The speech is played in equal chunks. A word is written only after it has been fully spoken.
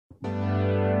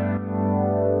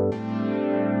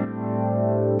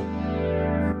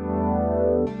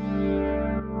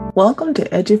Welcome to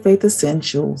EduFaith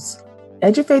Essentials.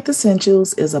 EduFaith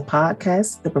Essentials is a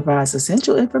podcast that provides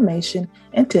essential information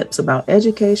and tips about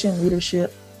education,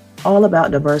 leadership, all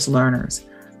about diverse learners.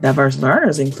 Diverse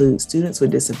learners include students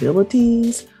with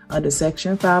disabilities under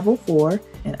Section 504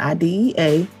 and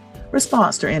IDEA,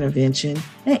 response to intervention,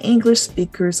 and English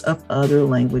speakers of other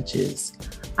languages.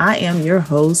 I am your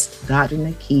host, Dr.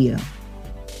 Nakia.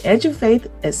 EduFaith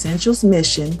Essentials'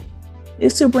 mission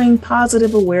is to bring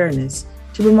positive awareness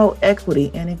to promote equity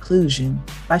and inclusion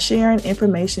by sharing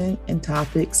information and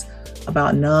topics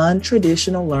about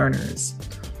non-traditional learners.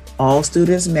 All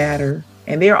students matter,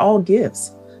 and they're all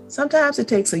gifts. Sometimes it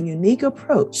takes a unique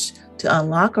approach to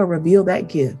unlock or reveal that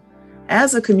gift.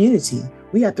 As a community,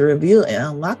 we have to reveal and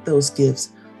unlock those gifts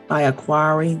by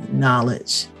acquiring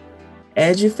knowledge.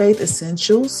 EduFaith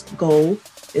Essentials' goal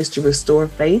is to restore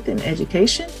faith in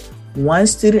education, one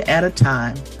student at a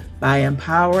time, by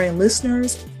empowering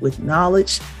listeners with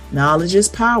knowledge. Knowledge is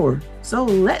power, so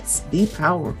let's be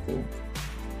powerful.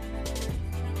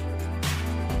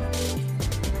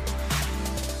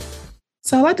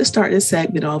 So I'd like to start this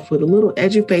segment off with a little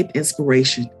EduFaith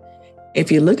inspiration.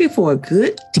 If you're looking for a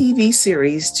good TV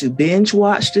series to binge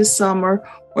watch this summer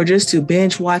or just to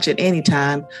binge watch at any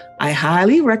time, I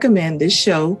highly recommend this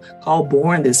show called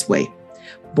Born This Way.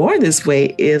 Born This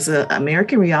Way is an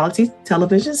American reality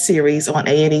television series on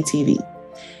A&E TV.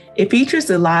 It features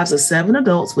the lives of 7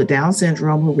 adults with Down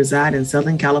syndrome who reside in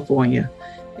Southern California.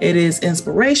 It is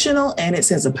inspirational and it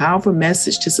sends a powerful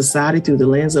message to society through the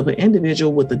lens of an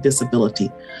individual with a disability.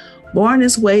 Born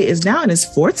This Way is now in its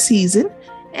 4th season,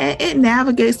 and it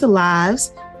navigates the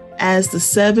lives as the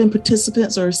 7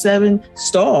 participants or 7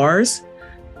 stars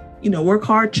work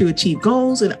hard to achieve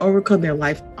goals and overcome their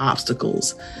life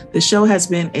obstacles. The show has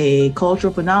been a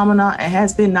cultural phenomenon and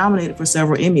has been nominated for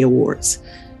several Emmy Awards.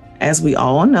 As we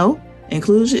all know,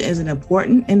 inclusion is an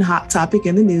important and hot topic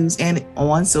in the news and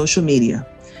on social media.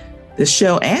 The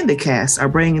show and the cast are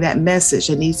bringing that message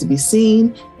that needs to be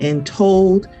seen and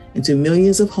told into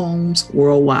millions of homes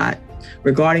worldwide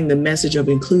regarding the message of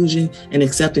inclusion and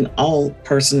accepting all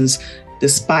persons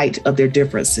despite of their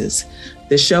differences.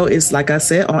 The show is, like I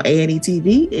said, on A&E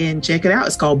TV, and check it out.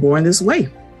 It's called Born This Way.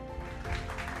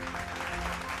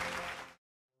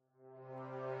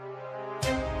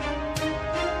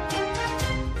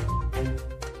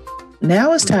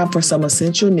 Now it's time for some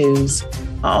essential news.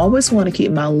 I always want to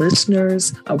keep my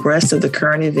listeners abreast of the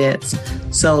current events.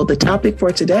 So the topic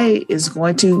for today is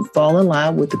going to fall in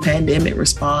line with the pandemic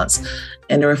response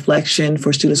and the reflection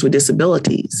for students with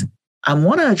disabilities. I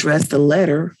want to address the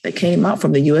letter that came out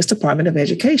from the U.S. Department of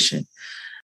Education.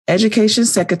 Education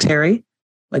Secretary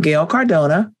Miguel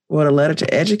Cardona wrote a letter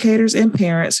to educators and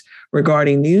parents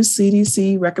regarding new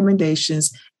CDC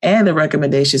recommendations and the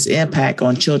recommendations' impact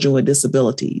on children with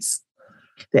disabilities.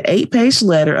 The 8-page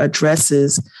letter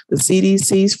addresses the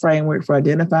CDC's framework for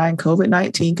identifying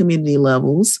COVID-19 community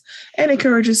levels and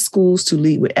encourages schools to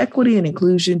lead with equity and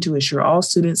inclusion to ensure all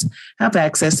students have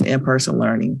access to in-person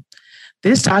learning.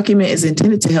 This document is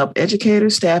intended to help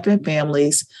educators, staff, and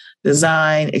families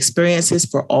design experiences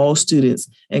for all students,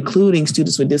 including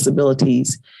students with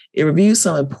disabilities. It reviews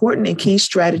some important and key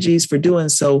strategies for doing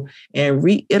so and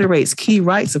reiterates key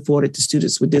rights afforded to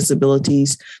students with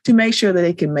disabilities to make sure that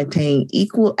they can maintain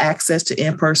equal access to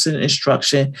in-person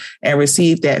instruction and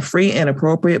receive that free and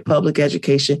appropriate public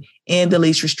education in the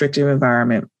least restrictive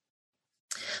environment.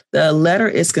 The letter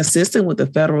is consistent with the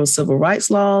federal civil rights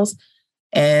laws,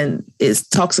 and it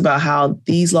talks about how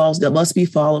these laws that must be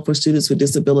followed for students with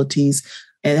disabilities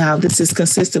and how this is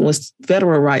consistent with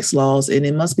federal rights laws, and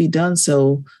it must be done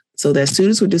so that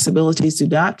students with disabilities do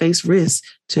not face risks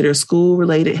to their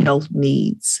school-related health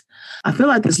needs. I feel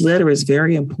like this letter is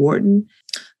very important.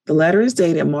 The letter is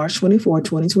dated March 24,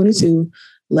 2022,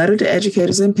 letter to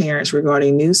educators and parents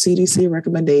regarding new CDC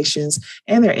recommendations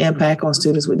and their impact on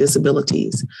students with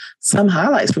disabilities. Some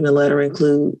highlights from the letter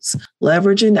includes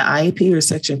leveraging the IEP or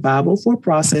Section 504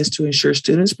 process to ensure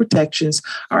students' protections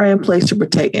are in place to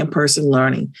protect in-person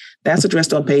learning. That's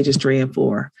addressed on pages 3 and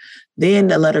 4. Then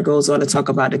the letter goes on to talk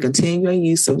about the continuing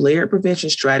use of layered prevention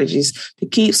strategies to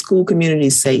keep school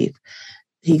communities safe.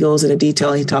 He goes into detail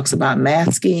and he talks about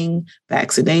masking,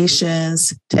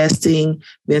 vaccinations, testing,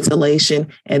 ventilation,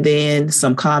 and then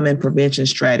some common prevention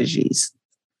strategies.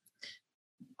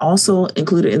 Also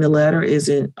included in the letter is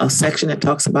a section that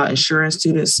talks about ensuring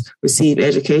students receive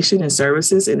education and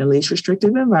services in the least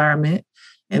restrictive environment,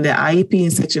 and the IEP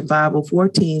and Section 504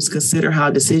 teams consider how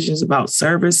decisions about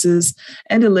services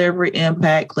and delivery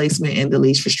impact placement in the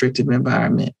least restrictive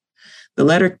environment. The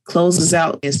letter closes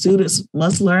out, and students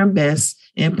must learn best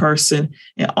in person,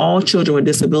 and all children with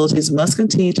disabilities must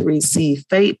continue to receive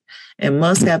FAPE and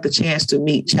must have the chance to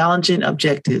meet challenging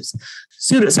objectives.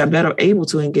 Students are better able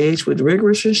to engage with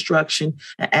rigorous instruction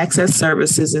and access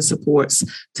services and supports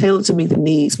tailored to meet the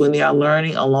needs when they are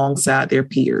learning alongside their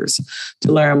peers.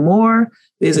 To learn more,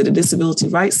 visit the Disability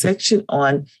Rights section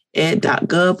on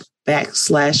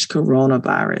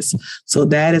ed.gov/coronavirus. So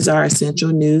that is our essential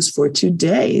news for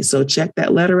today. So check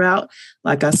that letter out.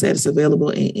 Like I said, it's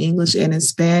available in English and in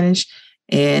Spanish,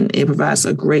 and it provides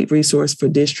a great resource for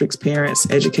districts, parents,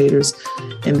 educators,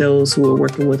 and those who are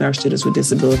working with our students with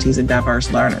disabilities and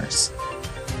diverse learners.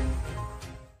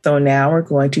 So now we're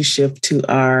going to shift to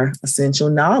our essential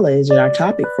knowledge and our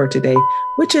topic for today,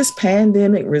 which is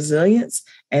pandemic resilience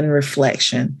and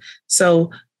reflection.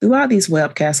 So throughout these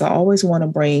webcasts, I always want to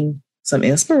bring some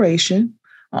inspiration.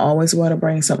 I always want to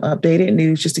bring some updated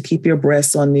news just to keep you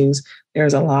abreast on news.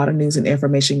 There's a lot of news and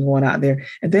information going out there.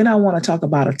 And then I want to talk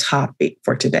about a topic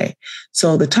for today.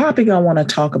 So the topic I want to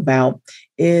talk about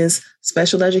is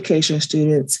special education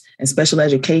students and special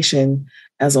education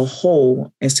as a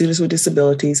whole, and students with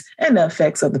disabilities and the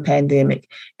effects of the pandemic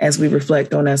as we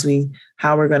reflect on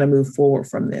how we're going to move forward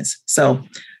from this. So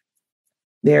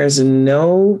we already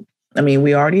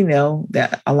know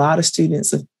that a lot of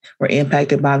students were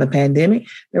impacted by the pandemic.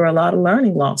 There were a lot of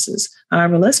learning losses.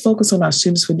 However, let's focus on our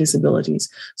students with disabilities.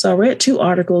 So I read 2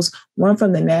 articles, one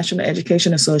from the National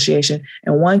Education Association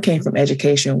and one came from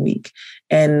Education Week.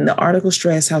 And the article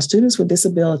stressed how students with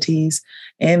disabilities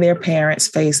and their parents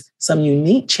face some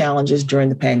unique challenges during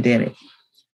the pandemic.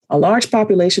 A large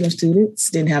population of students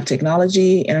didn't have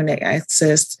technology, internet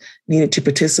access needed to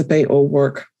participate or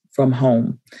work from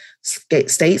home.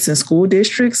 States and school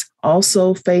districts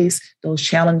also face those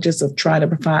challenges of trying to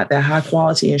provide that high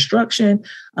quality instruction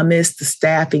amidst the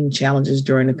staffing challenges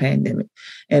during the pandemic.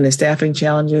 And the staffing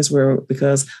challenges were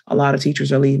because a lot of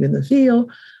teachers are leaving the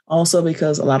field, also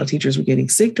because a lot of teachers were getting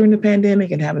sick during the pandemic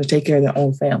and having to take care of their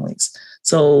own families.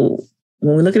 So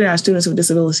when we look at our students with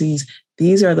disabilities,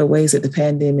 these are the ways that the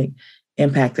pandemic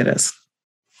impacted us.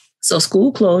 So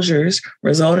school closures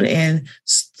resulted in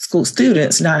school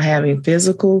students not having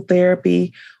physical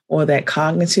therapy or that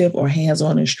cognitive or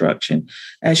hands-on instruction.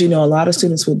 As you know, a lot of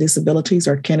students with disabilities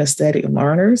are kinesthetic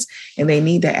learners, and they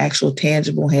need that actual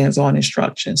tangible hands-on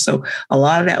instruction. So a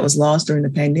lot of that was lost during the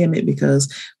pandemic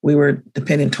because we were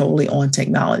dependent totally on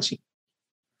technology.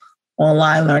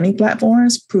 Online learning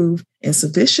platforms proved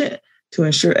insufficient to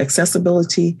ensure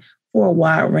accessibility for a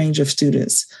wide range of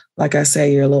students. Like I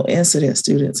say, your low incident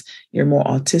students, your more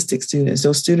autistic students,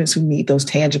 those students who need those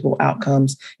tangible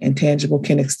outcomes and tangible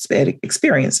kinesthetic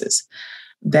experiences.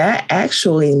 That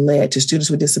actually led to students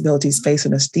with disabilities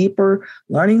facing a steeper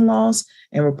learning loss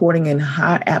and reporting in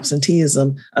high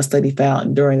absenteeism, a study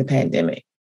found during the pandemic.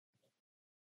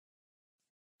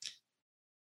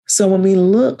 So when we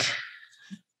look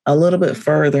a little bit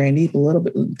further and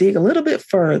dig a little bit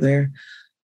further,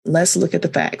 let's look at the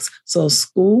facts. So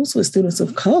schools with students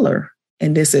of color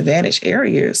in disadvantaged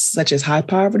areas, such as high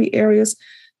poverty areas,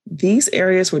 these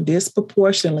areas were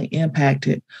disproportionately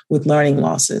impacted with learning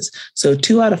losses. So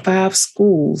 2 out of 5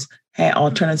 schools had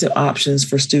alternative options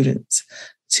for students.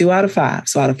 2 out of 5.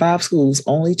 So out of 5 schools,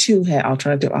 only 2 had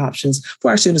alternative options for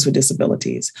our students with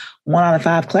disabilities. 1 out of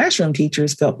 5 classroom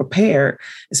teachers felt prepared,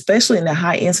 especially in the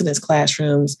high incidence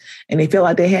classrooms, and they felt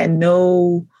like they had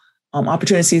no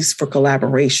opportunities for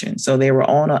collaboration. So they were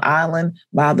on an island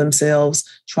by themselves,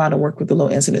 trying to work with the low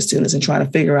incidence students and trying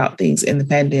to figure out things in the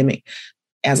pandemic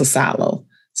as a silo.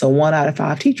 So 1 out of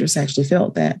 5 teachers actually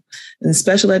felt that. And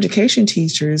special education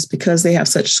teachers, because they have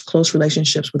such close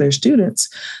relationships with their students,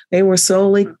 they were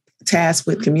solely tasked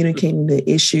with communicating the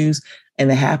issues and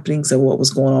the happenings of what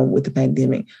was going on with the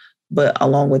pandemic. But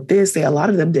along with this, a lot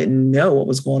of them didn't know what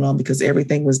was going on because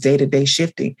everything was day-to-day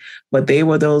shifting. But they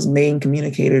were those main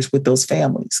communicators with those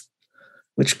families,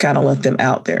 which kind of left them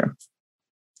out there.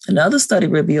 Another study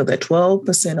revealed that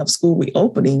 12% of school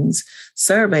reopenings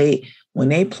surveyed, when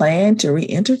they planned to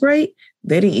reintegrate,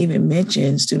 they didn't even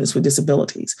mention students with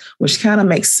disabilities, which kind of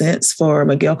makes sense for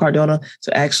Miguel Cardona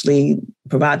to actually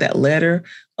provide that letter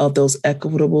of those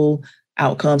equitable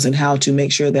outcomes and how to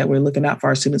make sure that we're looking out for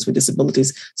our students with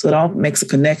disabilities. So it all makes a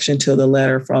connection to the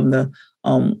letter from the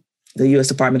U.S.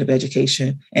 Department of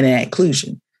Education and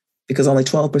inclusion, because only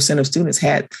 12% of students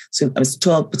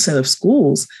 12% of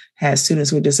schools had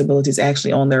students with disabilities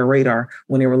actually on their radar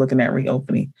when they were looking at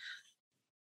reopening.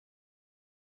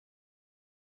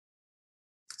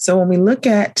 So when we look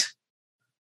at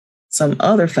some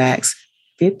other facts,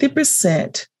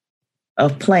 50%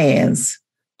 of plans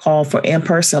called for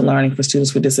in-person learning for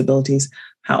students with disabilities.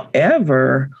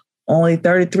 However, only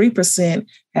 33%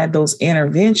 had those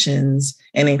interventions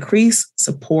and increased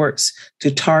supports to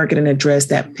target and address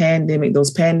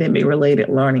those pandemic-related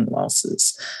learning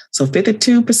losses. So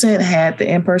 52% had the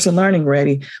in-person learning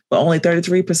ready, but only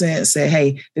 33% said,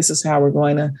 hey, this is how we're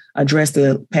going to address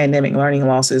the pandemic learning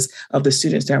losses of the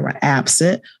students that were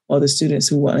absent or the students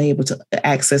who weren't able to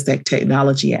access that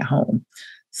technology at home.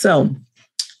 So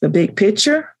the big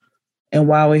picture, and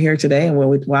why we're here today and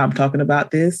why I'm talking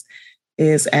about this,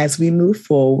 is as we move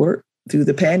forward through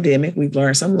the pandemic, we've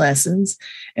learned some lessons,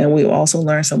 and we've also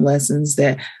learned some lessons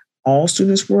that all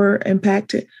students were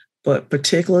impacted, but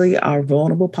particularly our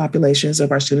vulnerable populations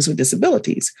of our students with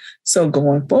disabilities. So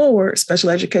going forward, special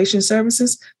education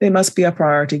services, they must be a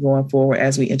priority going forward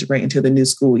as we integrate into the new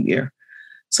school year.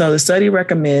 So the study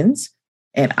recommends,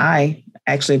 and I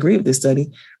actually agree with this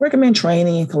study, recommend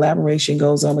training and collaboration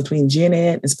goes on between gen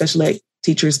ed and special ed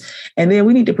teachers. And then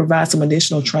we need to provide some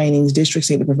additional trainings. Districts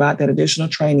need to provide that additional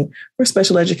training for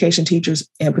special education teachers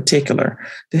in particular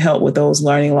to help with those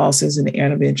learning losses and the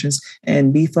interventions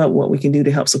and beef up what we can do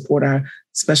to help support our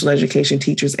special education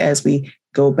teachers as we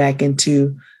go back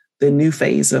into the new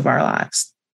phase of our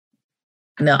lives.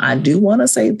 Now, I do want to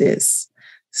say this: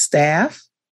 staff,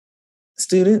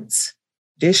 students,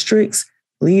 districts,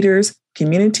 leaders,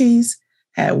 communities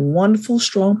had wonderful,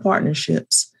 strong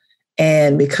partnerships.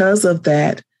 And because of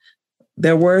that,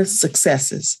 there were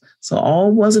successes. So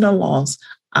all wasn't a loss.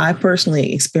 I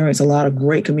personally experienced a lot of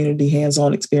great community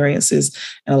hands-on experiences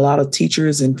and a lot of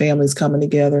teachers and families coming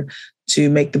together to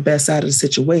make the best out of the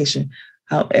situation.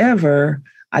 However,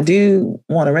 I do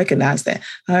want to recognize that.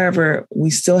 However, we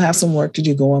still have some work to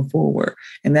do going forward.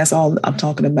 And that's all I'm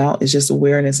talking about is just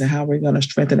awareness and how we're going to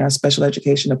strengthen our special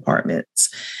education departments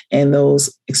and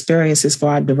those experiences for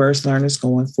our diverse learners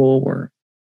going forward.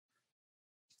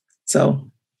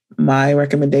 So my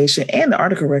recommendation and the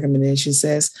article recommendation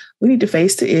says we need to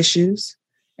face the issues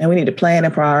and we need to plan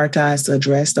and prioritize to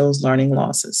address those learning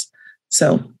losses.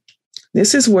 So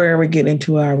this is where we get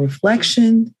into our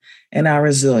reflection and our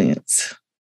resilience.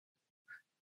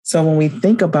 So when we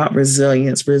think about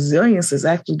resilience is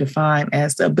actually defined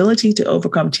as the ability to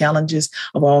overcome challenges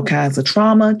of all kinds of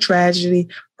trauma, tragedy,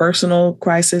 personal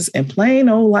crisis, and plain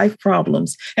old life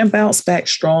problems and bounce back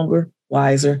stronger,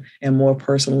 wiser, and more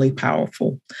personally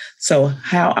powerful. So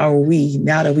how are we,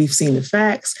 now that we've seen the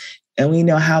facts and we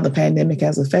know how the pandemic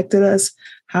has affected us,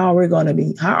 how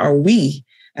are we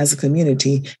as a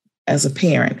community, as a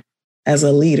parent, as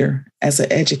a leader, as an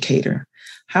educator,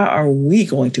 how are we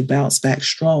going to bounce back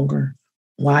stronger,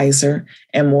 wiser,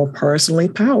 and more personally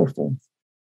powerful?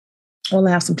 Well,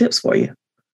 I have some tips for you.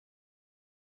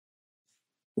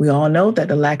 We all know that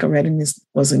the lack of readiness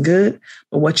wasn't good,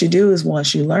 but what you do is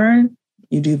once you learn,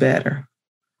 you do better.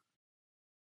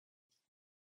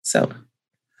 So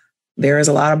there is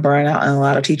a lot of burnout and a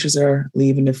lot of teachers are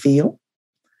leaving the field.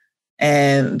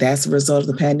 And that's a result of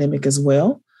the pandemic as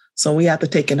well. So we have to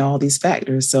take in all these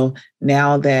factors. So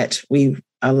now that we've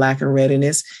a lack of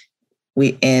readiness,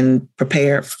 and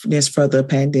preparedness for the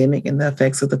pandemic and the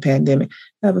effects of the pandemic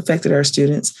have affected our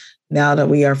students. Now that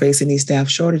we are facing these staff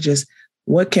shortages,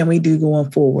 what can we do going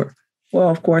forward? Well,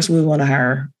 of course, we want to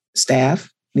hire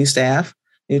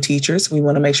new teachers. We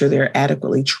want to make sure they're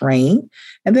adequately trained.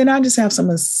 And then I just have some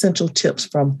essential tips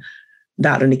from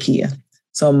Dr. Nakia.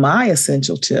 So my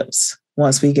essential tips: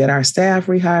 once we get our staff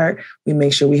rehired, we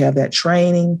make sure we have that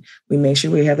training. We make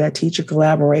sure we have that teacher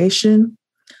collaboration.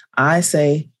 I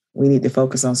say we need to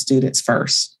focus on students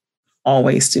first,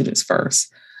 always students first.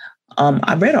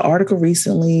 I read an article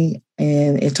recently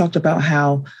and it talked about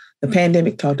how the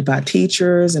pandemic talked about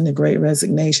teachers and the great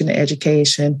resignation in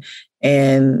education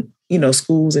and,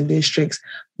 schools and districts.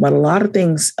 But a lot of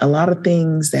things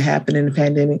that happened in the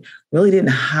pandemic really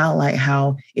didn't highlight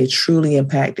how it truly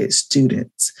impacted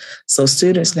students. So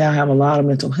students now have a lot of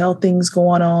mental health things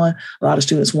going on. A lot of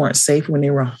students weren't safe when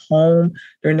they were home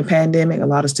during the pandemic. A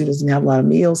lot of students didn't have a lot of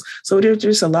meals. So there's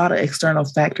just a lot of external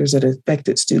factors that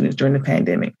affected students during the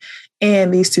pandemic.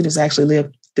 And these students actually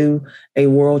lived through a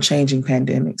world-changing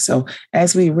pandemic. So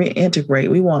as we reintegrate,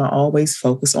 we want to always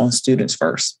focus on students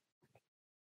first.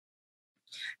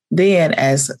 Then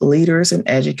as leaders and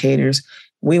educators,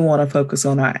 we want to focus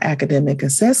on our academic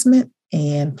assessment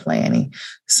and planning.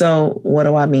 So what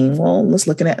do I mean? Well, let's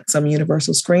look at some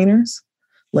universal screeners.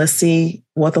 Let's see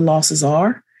what the losses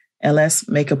are, and let's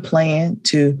make a plan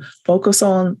to focus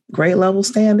on grade level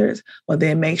standards, but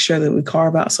then make sure that we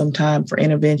carve out some time for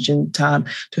intervention time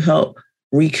to help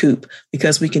recoup,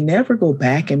 because we can never go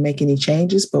back and make any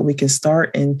changes, but we can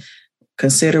start and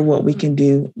consider what we can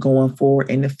do going forward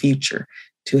in the future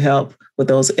to help with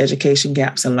those education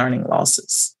gaps and learning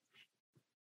losses.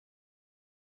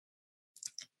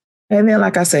 And then,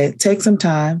 like I said, take some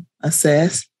time,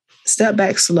 assess, step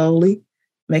back slowly,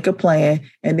 make a plan,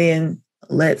 and then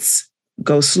let's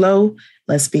go slow.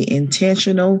 Let's be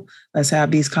intentional. Let's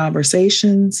have these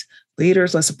conversations.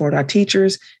 Leaders, let's support our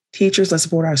teachers. Teachers, let's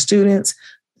support our students.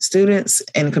 Students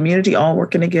and community all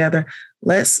working together.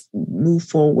 Let's move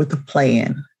forward with a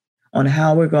plan on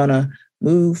how we're going to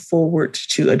move forward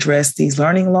to address these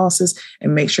learning losses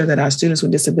and make sure that our students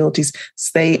with disabilities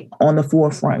stay on the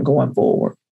forefront going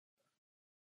forward.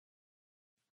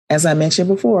 As I mentioned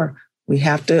before, we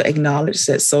have to acknowledge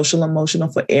that social and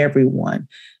emotional for everyone.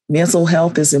 Mental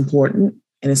health is important,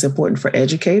 and it's important for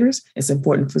educators. It's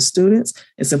important for students.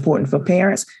 It's important for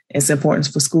parents. It's important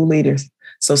for school leaders.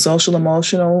 So social,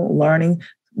 emotional, learning,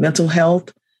 mental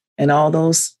health, and all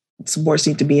those supports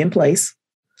need to be in place.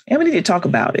 And we need to talk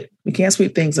about it. We can't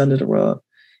sweep things under the rug.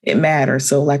 It matters.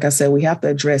 So like I said, we have to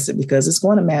address it because it's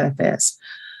going to manifest.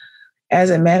 As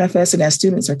it manifests and as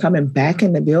students are coming back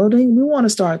in the building, we want to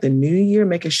start the new year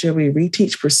making sure we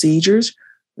reteach procedures,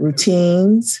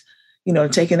 routines,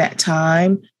 taking that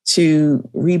time to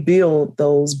rebuild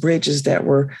those bridges that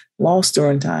were lost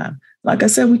during time. Like I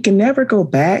said, we can never go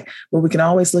back, but we can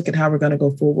always look at how we're going to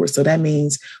go forward. So that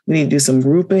means we need to do some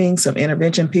grouping, some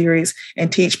intervention periods,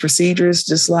 and teach procedures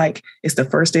just like it's the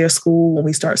first day of school when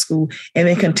we start school, and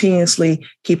then continuously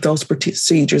keep those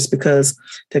procedures because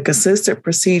the consistent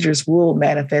procedures will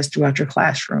manifest throughout your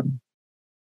classroom.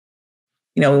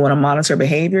 We want to monitor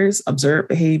behaviors, observe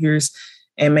behaviors,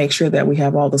 and make sure that we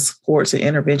have all the supports and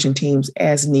intervention teams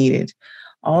as needed.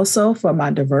 Also, for my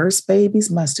diverse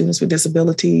babies, my students with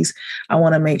disabilities, I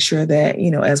want to make sure that,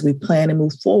 as we plan and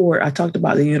move forward, I talked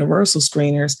about the universal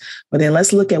screeners, but then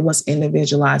let's look at what's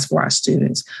individualized for our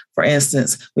students. For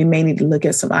instance, we may need to look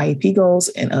at some IEP goals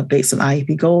and update some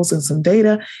IEP goals and some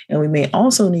data. And we may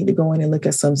also need to go in and look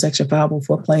at some Section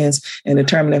 504 plans and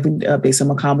determine if we need to update some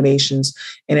accommodations.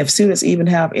 And if students even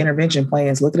have intervention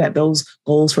plans, looking at those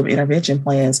goals from intervention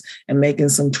plans and making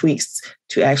some tweaks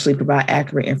to actually provide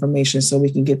accurate information so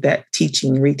we can get that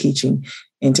teaching, reteaching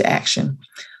into action.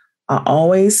 I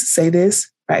always say this,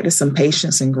 practice some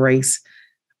patience and grace.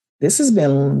 This has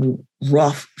been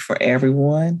rough for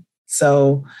everyone.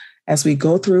 So as we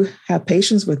go through, have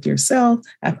patience with yourself,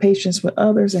 have patience with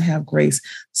others, and have grace.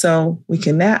 So we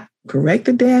cannot correct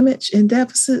the damage and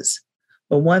deficits,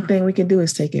 but one thing we can do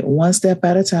is take it one step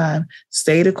at a time,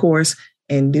 stay the course,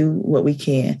 and do what we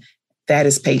can. That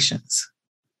is patience.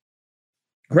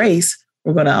 Grace,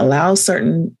 we're going to allow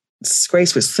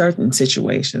grace with certain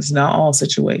situations, not all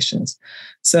situations.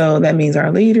 So that means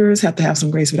our leaders have to have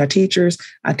some grace with our teachers.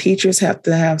 Our teachers have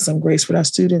to have some grace with our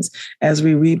students as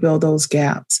we rebuild those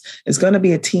gaps. It's going to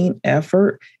be a team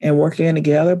effort and working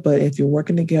together. But if you're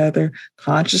working together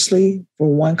consciously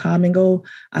for one common goal,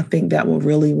 I think that will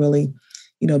really, really,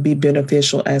 be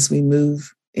beneficial as we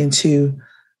move into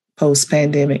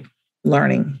post-pandemic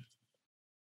learning.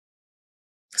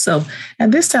 So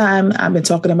at this time, I've been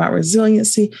talking about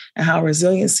resiliency and how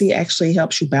resiliency actually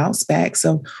helps you bounce back.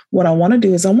 So what I want to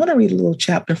do is I want to read a little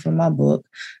chapter from my book.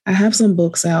 I have some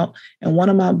books out, and one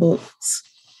of my books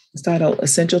is titled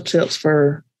Essential Tips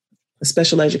for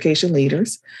Special Education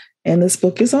Leaders. And this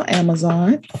book is on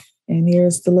Amazon. And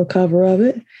here's the little cover of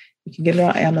it. You can get it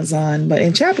on Amazon. But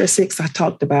in chapter 6, I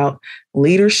talked about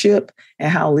leadership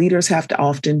and how leaders have to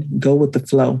often go with the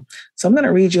flow. So I'm going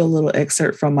to read you a little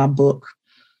excerpt from my book.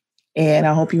 And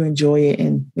I hope you enjoy it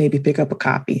and maybe pick up a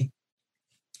copy.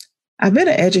 I've been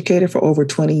an educator for over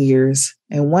 20 years,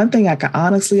 and one thing I can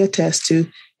honestly attest to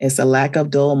is the lack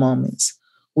of dull moments.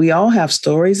 We all have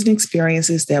stories and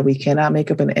experiences that we cannot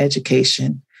make up in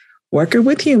education. Working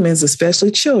with humans,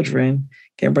 especially children,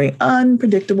 can bring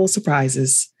unpredictable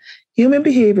surprises. Human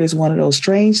behavior is one of those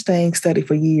strange things studied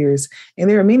for years, and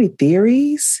there are many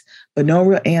theories, but no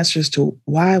real answers to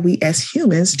why we as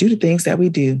humans do the things that we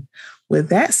do. With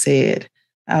that said,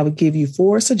 I would give you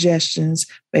 4 suggestions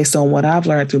based on what I've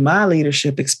learned through my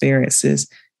leadership experiences.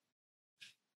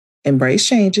 Embrace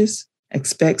changes,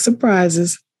 expect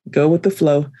surprises, go with the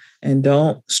flow, and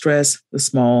don't stress the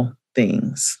small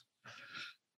things.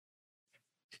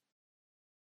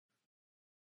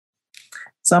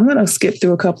 So I'm going to skip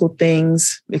through a couple of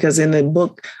things because in the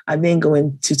book, I then go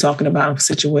into talking about a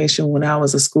situation when I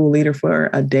was a school leader for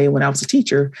a day when I was a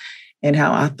teacher, and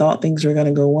how I thought things were going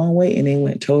to go one way and they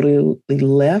went totally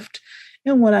left.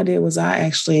 And what I did was I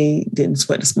actually didn't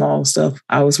sweat the small stuff.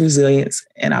 I was resilient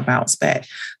and I bounced back.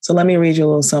 So let me read you a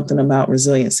little something about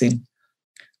resiliency.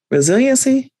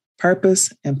 Resiliency,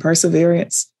 purpose, and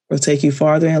perseverance will take you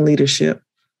farther in leadership.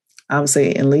 I would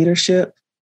say in leadership,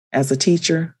 as a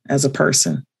teacher, as a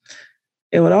person.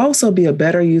 It would also be a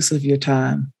better use of your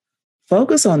time.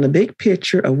 Focus on the big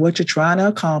picture of what you're trying to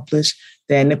accomplish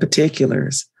than the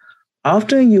particulars.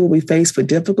 Often you will be faced with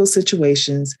difficult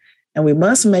situations, and we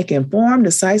must make informed,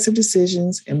 decisive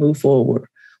decisions and move forward.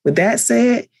 With that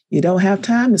said, you don't have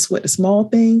time to sweat the small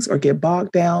things or get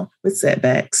bogged down with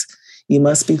setbacks. You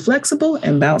must be flexible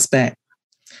and bounce back.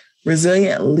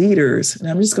 Resilient leaders, and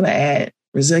I'm just going to add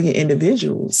resilient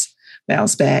individuals,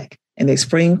 bounce back and they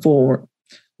spring forward.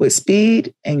 With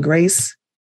speed and grace,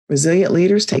 resilient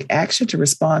leaders take action to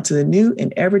respond to the new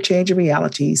and ever-changing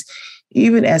realities,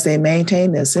 even as they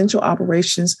maintain the essential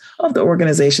operations of the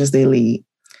organizations they lead.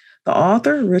 The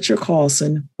author, Richard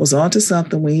Carlson, was onto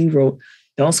something when he wrote,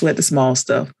 "Don't sweat the small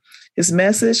stuff." His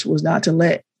message was not to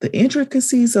let the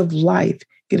intricacies of life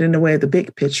get in the way of the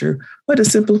big picture, but to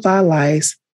simplify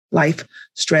life,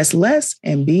 stress less,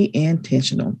 and be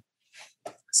intentional.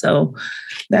 So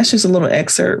that's just a little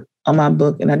excerpt on my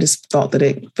book, and I just thought that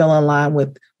it fell in line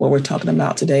with what we're talking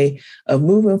about today of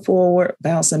moving forward,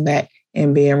 bouncing back,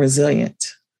 and being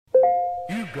resilient.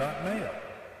 You've got mail.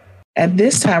 At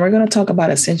this time, we're going to talk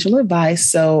about essential advice.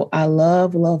 So I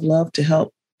love to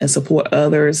help and support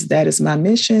others. That is my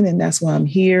mission, and that's why I'm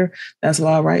here. That's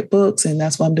why I write books, and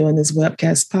that's why I'm doing this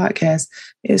podcast,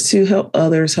 is to help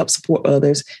others, help support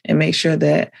others, and make sure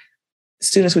that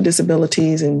students with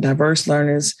disabilities and diverse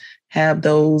learners have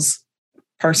those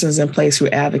persons in place who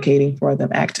are advocating for them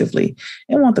actively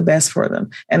and want the best for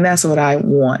them. And that's what I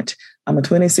want. I'm a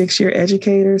 26-year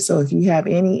educator. So if you have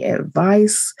any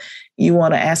advice, you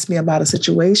want to ask me about a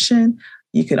situation,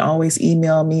 you can always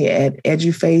email me at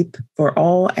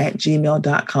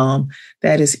edufaithforall@gmail.com.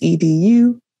 That is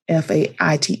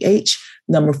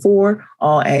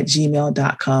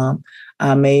EDUFAITH4all@gmail.com.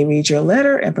 I may read your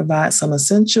letter and provide some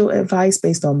essential advice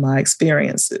based on my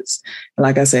experiences. And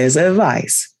like I said, it's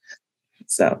advice.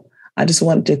 So I just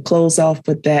wanted to close off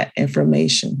with that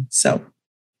information. So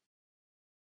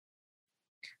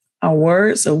our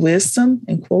words of wisdom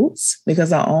and quotes,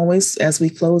 because I always, as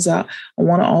we close out, I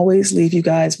want to always leave you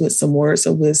guys with some words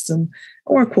of wisdom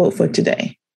or a quote for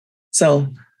today.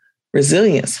 So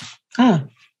resilience.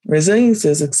 Resilience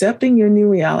is accepting your new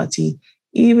reality,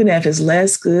 even if it's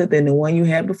less good than the one you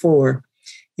had before.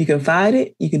 You can fight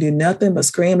it. You can do nothing but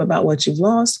scream about what you've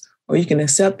lost, or you can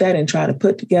accept that and try to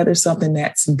put together something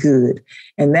that's good.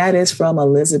 And that is from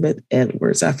Elizabeth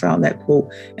Edwards. I found that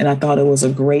quote and I thought it was a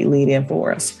great lead in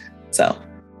for us. So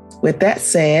with that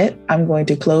said, I'm going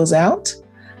to close out.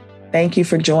 Thank you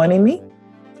for joining me.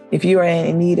 If you are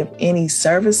in need of any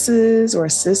services or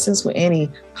assistance with any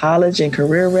college and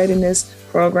career readiness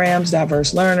programs,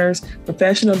 diverse learners,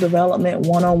 professional development,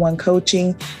 one-on-one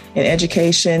coaching and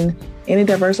education, any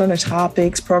diverse learner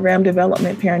topics, program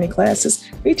development, parenting classes,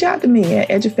 reach out to me at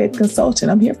EduFaith Consulting.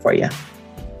 I'm here for you.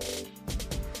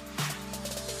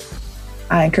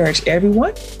 I encourage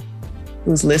everyone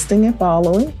who's listening and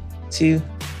following to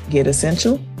get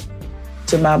essential.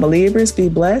 To my believers, be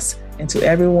blessed. And to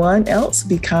everyone else,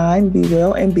 be kind, be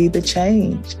well, and be the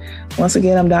change. Once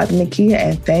again, I'm Dr. Nakia,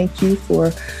 and thank you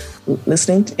for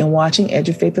listening and watching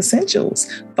EduFaith Essentials.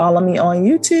 Follow me on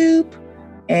YouTube,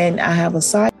 and I have a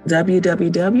site,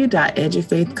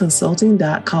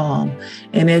 www.edufaithconsulting.com.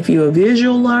 And if you're a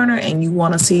visual learner and you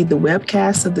want to see the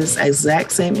webcast of this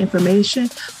exact same information,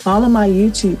 follow my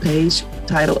YouTube page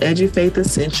titled EduFaith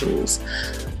Essentials.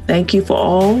 Thank you for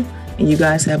all, and you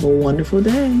guys have a wonderful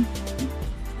day.